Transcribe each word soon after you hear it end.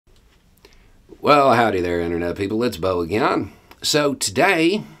Well, howdy there, Internet people. It's Bo again. So,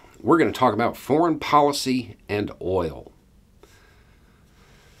 today we're going to talk about foreign policy and oil.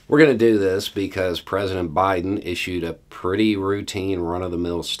 We're going to do this because President Biden issued a pretty routine run of the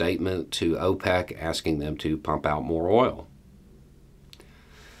mill statement to OPEC asking them to pump out more oil.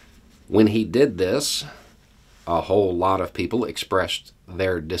 When he did this, a whole lot of people expressed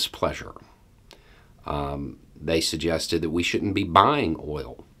their displeasure. They suggested that we shouldn't be buying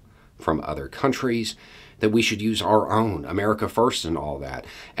oil from other countries, that we should use our own, America first and all that.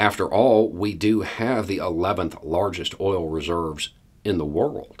 After all, we do have the 11th largest oil reserves in the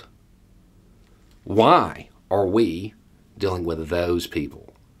world. Why are we dealing with those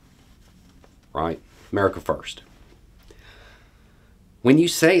people? Right? America first. When you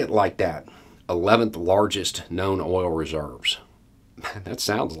say it like that, 11th largest known oil reserves, that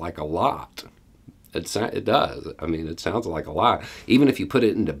sounds like a lot. It does. I mean, it sounds like a lot. Even if you put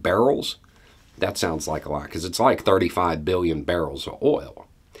it into barrels, that sounds like a lot because it's like 35 billion barrels of oil.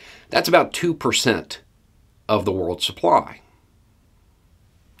 That's about 2% of the world's supply.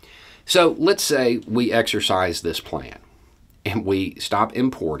 So let's say we exercise this plan and we stop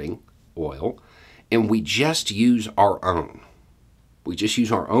importing oil and we just use our own. We just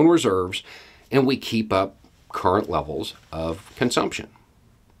use our own reserves and we keep up current levels of consumption.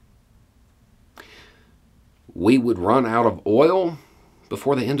 We would run out of oil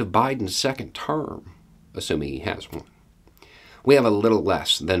before the end of Biden's second term, assuming he has one. We have a little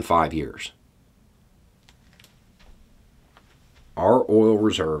less than 5 years. Our oil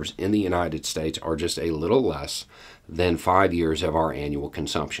reserves in the United States are just a little less than 5 years of our annual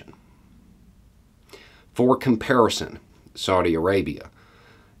consumption. For comparison, Saudi Arabia,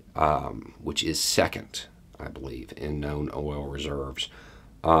 which is second, I believe, in known oil reserves,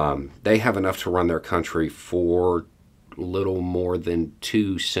 they have enough to run their country for little more than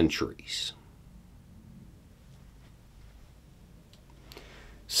 2 centuries.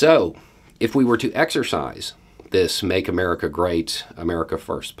 So, if we were to exercise this Make America Great, America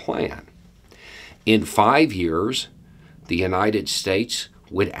First plan, in 5 years, the United States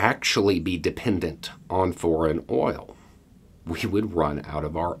would actually be dependent on foreign oil. We would run out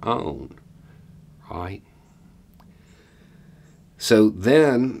of our own, right? So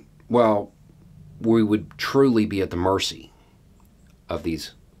then, well, we would truly be at the mercy of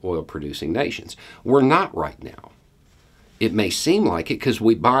these oil-producing nations. We're not right now. It may seem like it because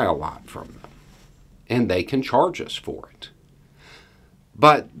we buy a lot from them, and they can charge us for it.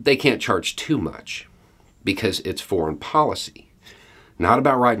 But they can't charge too much because it's foreign policy. Not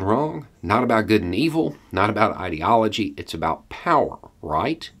about right and wrong, not about good and evil, not about ideology. It's about power,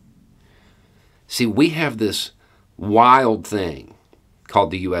 right? See, we have this wild thing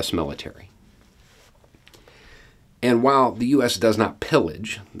called the U.S. military. And while the U.S. does not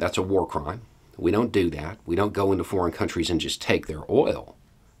pillage, that's a war crime. We don't do that. We don't go into foreign countries and just take their oil.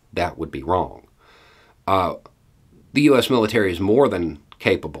 That would be wrong. The U.S. military is more than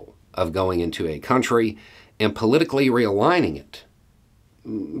capable of going into a country and politically realigning it.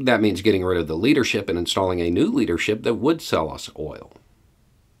 That means getting rid of the leadership and installing a new leadership that would sell us oil.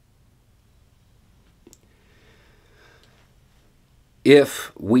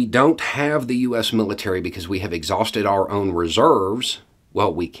 If we don't have the U.S. military because we have exhausted our own reserves,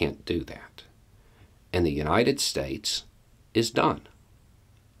 well, we can't do that. And the United States is done.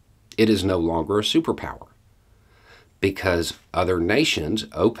 It is no longer a superpower because other nations,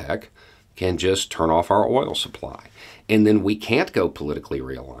 OPEC, can just turn off our oil supply. And then we can't go politically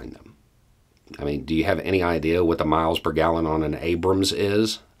realign them. I mean, do you have any idea what the miles per gallon on an Abrams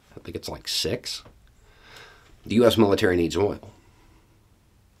is? I think it's like 6. The U.S. military needs oil.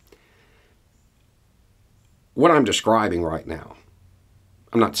 What I'm describing right now,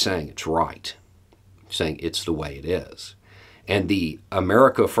 I'm not saying it's right. I'm saying it's the way it is. And the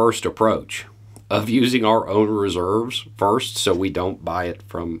America First approach of using our own reserves first so we don't buy it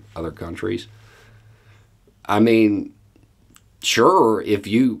from other countries, I mean, sure, if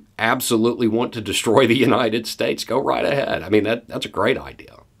you absolutely want to destroy the United States, go right ahead. I mean, that's a great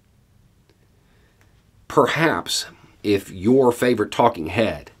idea. Perhaps if your favorite talking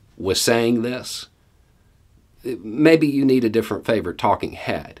head was saying this, maybe you need a different favorite talking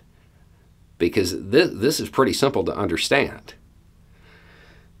head because this is pretty simple to understand.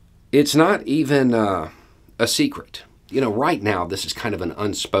 It's not even a secret. You know, right now this is kind of an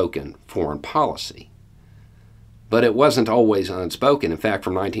unspoken foreign policy. But it wasn't always unspoken. In fact,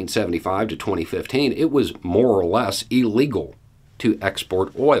 from 1975 to 2015, it was more or less illegal to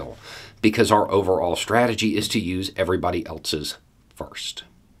export oil because our overall strategy is to use everybody else's first.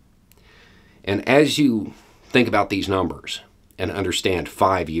 And as you think about these numbers and understand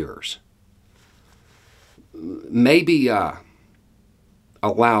 5 years, maybe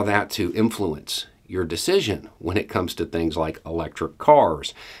allow that to influence your decision when it comes to things like electric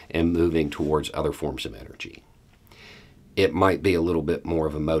cars and moving towards other forms of energy. It might be a little bit more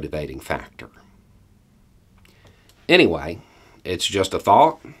of a motivating factor. Anyway, it's just a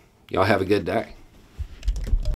thought. Y'all have a good day.